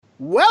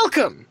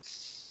Welcome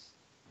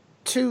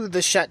to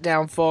the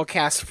Shutdown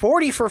Fullcast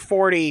 40 for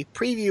 40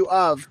 preview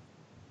of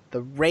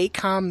the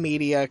Raycom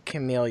Media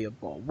Camellia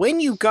Bowl. When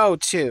you go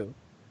to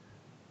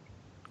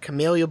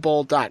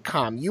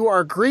CameliaBowl.com, you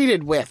are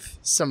greeted with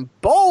some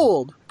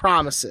bold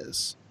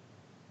promises.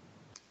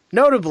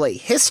 Notably,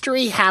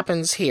 history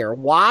happens here.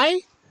 Why?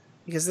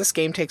 Because this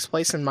game takes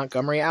place in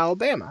Montgomery,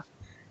 Alabama.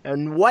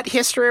 And what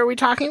history are we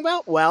talking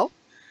about? Well,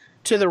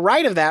 to the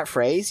right of that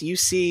phrase, you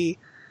see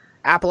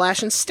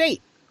Appalachian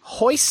State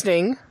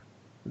hoisting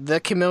the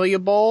Camellia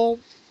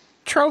Bowl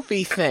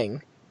trophy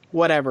thing,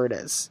 whatever it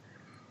is.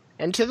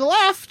 And to the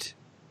left,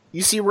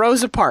 you see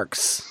Rosa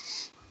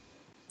Parks.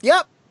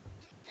 Yep.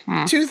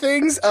 Two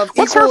things of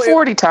What's her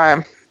 40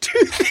 time?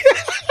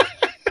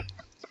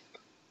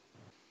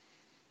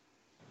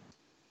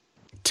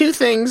 Two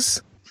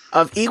things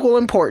of equal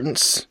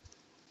importance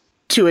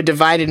to a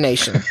divided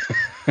nation.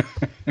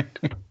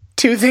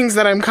 Two things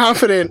that I'm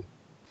confident.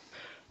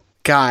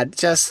 God,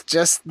 just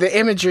the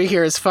imagery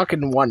here is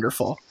fucking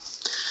wonderful.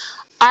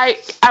 I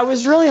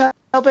was really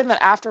hoping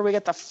that after we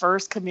get the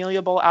first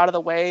Camellia Bowl out of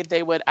the way,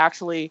 they would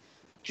actually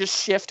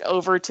just shift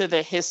over to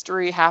the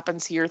history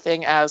happens here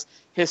thing as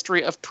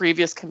history of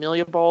previous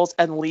Camellia Bowls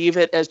and leave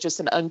it as just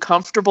an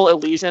uncomfortable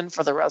illusion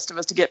for the rest of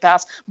us to get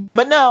past.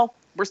 But no,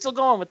 we're still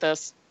going with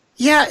this.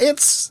 Yeah,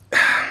 it's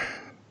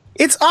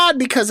odd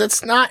because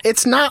it's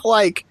not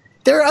like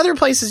there are other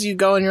places you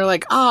go and you're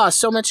like,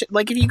 so much,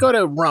 like if you go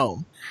to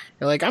Rome,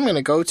 you're like, I'm going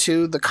to go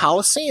to the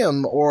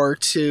Colosseum or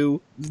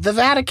to the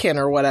Vatican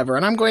or whatever.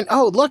 And I'm going,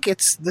 oh, look,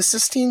 it's the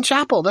Sistine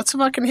Chapel. That's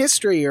fucking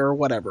history or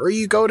whatever. Or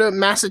you go to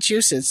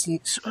Massachusetts and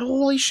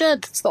holy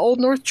shit, it's the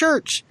Old North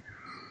Church.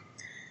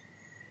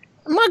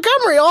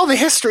 Montgomery, all the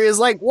history is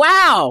like,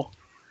 wow,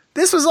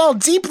 this was all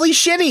deeply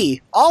shitty.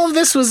 All of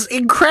this was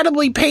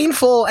incredibly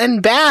painful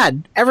and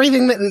bad.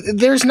 Everything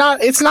that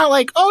it's not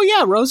like, oh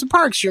yeah, Rosa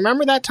Parks. You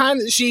remember that time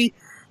that she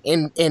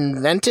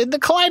invented the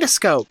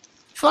kaleidoscope?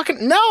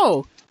 Fucking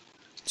no.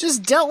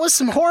 Just dealt with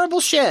some horrible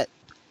shit.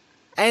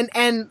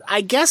 And I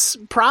guess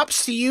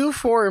props to you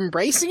for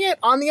embracing it.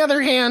 On the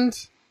other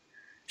hand,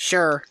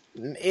 sure,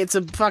 it's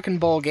a fucking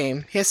bowl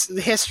game.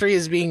 History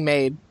is being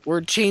made.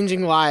 We're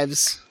changing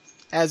lives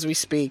as we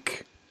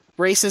speak.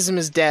 Racism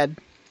is dead.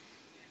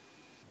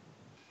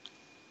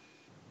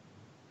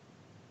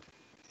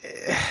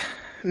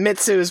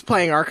 Mitsu is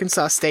playing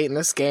Arkansas State in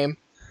this game.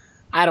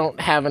 I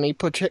don't have any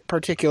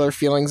particular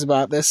feelings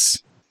about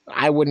this.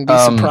 I wouldn't be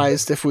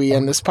surprised if we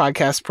end this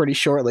podcast pretty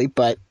shortly,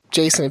 but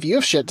Jason, if you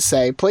have shit to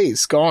say,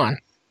 please, go on.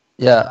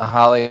 Yeah,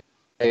 Holly,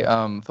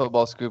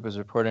 Football Scoop is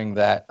reporting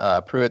that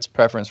Pruitt's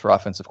preference for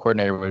offensive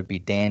coordinator would be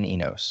Dan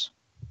Enos.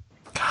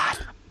 God.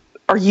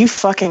 Are you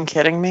fucking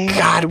kidding me?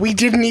 God, we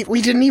didn't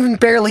even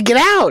barely get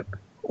out.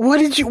 What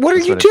are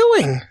you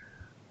doing?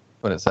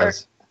 What it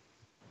says.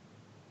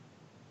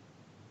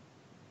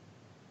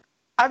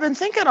 I've been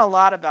thinking a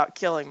lot about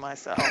killing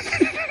myself.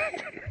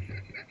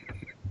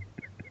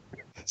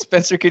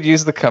 Spencer could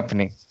use the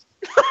company.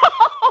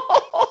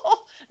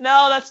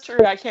 No, that's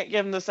true. I can't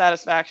give him the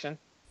satisfaction.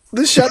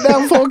 The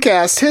Shutdown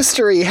Fullcast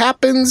history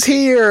happens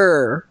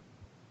here.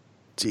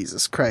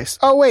 Jesus Christ.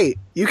 Oh, wait.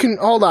 You can...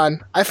 Hold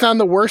on. I found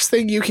the worst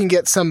thing you can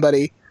get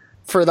somebody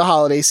for the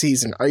holiday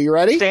season. Are you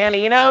ready? Dan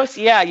Enos?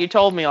 Yeah, you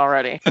told me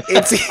already.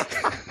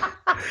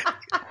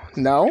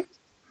 No.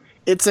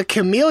 It's a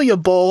Camellia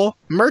Bowl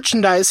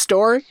merchandise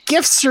store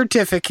gift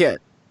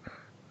certificate.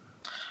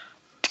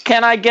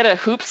 Can I get a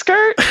hoop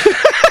skirt?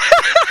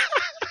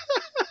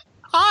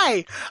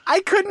 Hi!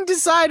 I couldn't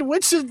decide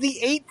which of the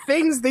 8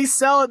 things they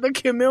sell at the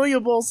Camellia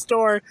Bowl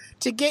store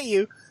to get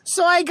you,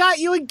 so I got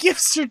you a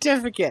gift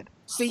certificate.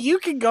 So you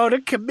can go to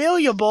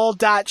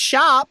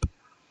CameliaBowl.shop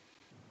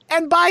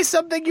and buy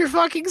something your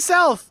fucking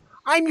self.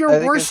 I'm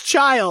your worst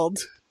child.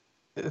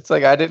 It's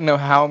like I didn't know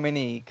how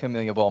many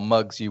Camellia Bowl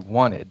mugs you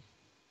wanted.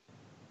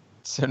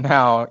 So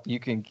now you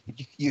can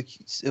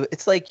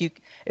it's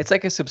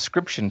like a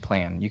subscription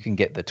plan. You can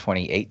get the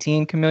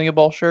 2018 Camellia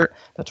Bowl shirt,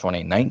 the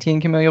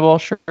 2019 Camellia Bowl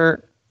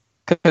shirt,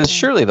 because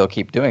surely they'll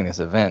keep doing this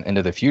event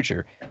into the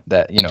future.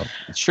 That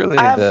surely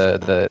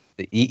the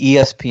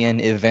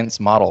ESPN events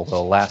model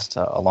will last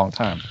a long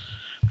time.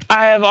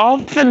 I have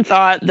often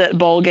thought that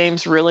bowl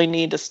games really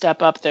need to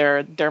step up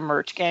their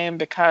merch game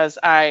because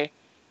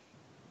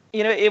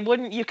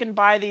you can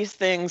buy these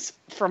things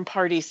from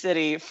Party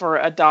City for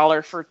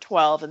 $1 for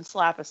 12 and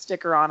slap a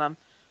sticker on them,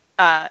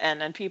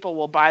 and then people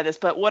will buy this.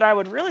 But what I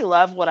would really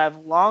love, what I've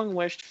long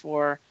wished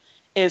for,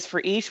 is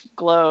for each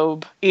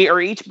globe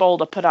or each bowl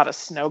to put out a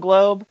snow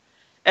globe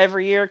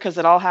every year because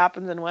it all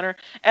happens in winter.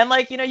 And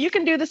you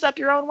can do this up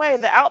your own way.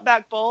 The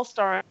Outback Bowl,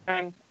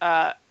 starring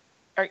our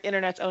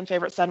internet's own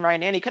favorite son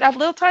Ryan Andy, could have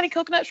little tiny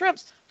coconut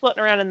shrimps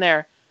floating around in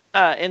there.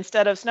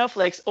 Instead of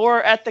snowflakes.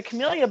 Or at the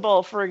Camellia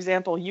Bowl, for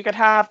example, you could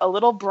have a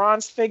little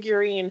bronze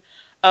figurine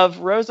of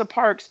Rosa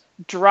Parks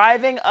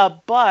driving a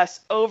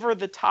bus over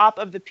the top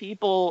of the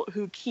people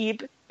who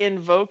keep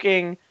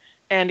invoking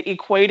and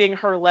equating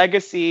her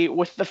legacy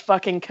with the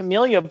fucking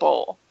Camellia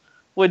Bowl.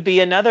 Would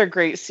be another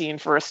great scene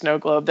for a snow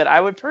globe that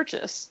I would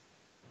purchase.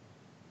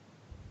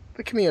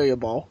 The Camellia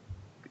Bowl.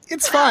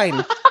 It's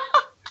fine.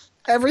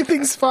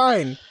 Everything's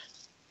fine.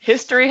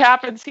 History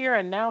happens here,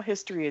 and now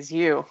history is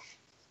you.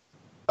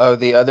 Oh,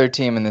 the other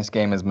team in this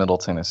game is Middle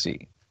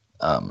Tennessee.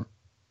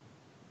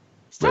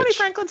 Is Tony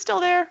Franklin still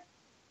there?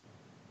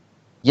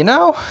 You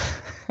know,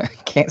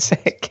 can't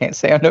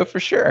say I know for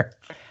sure.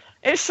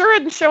 It sure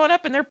isn't showing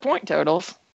up in their point totals.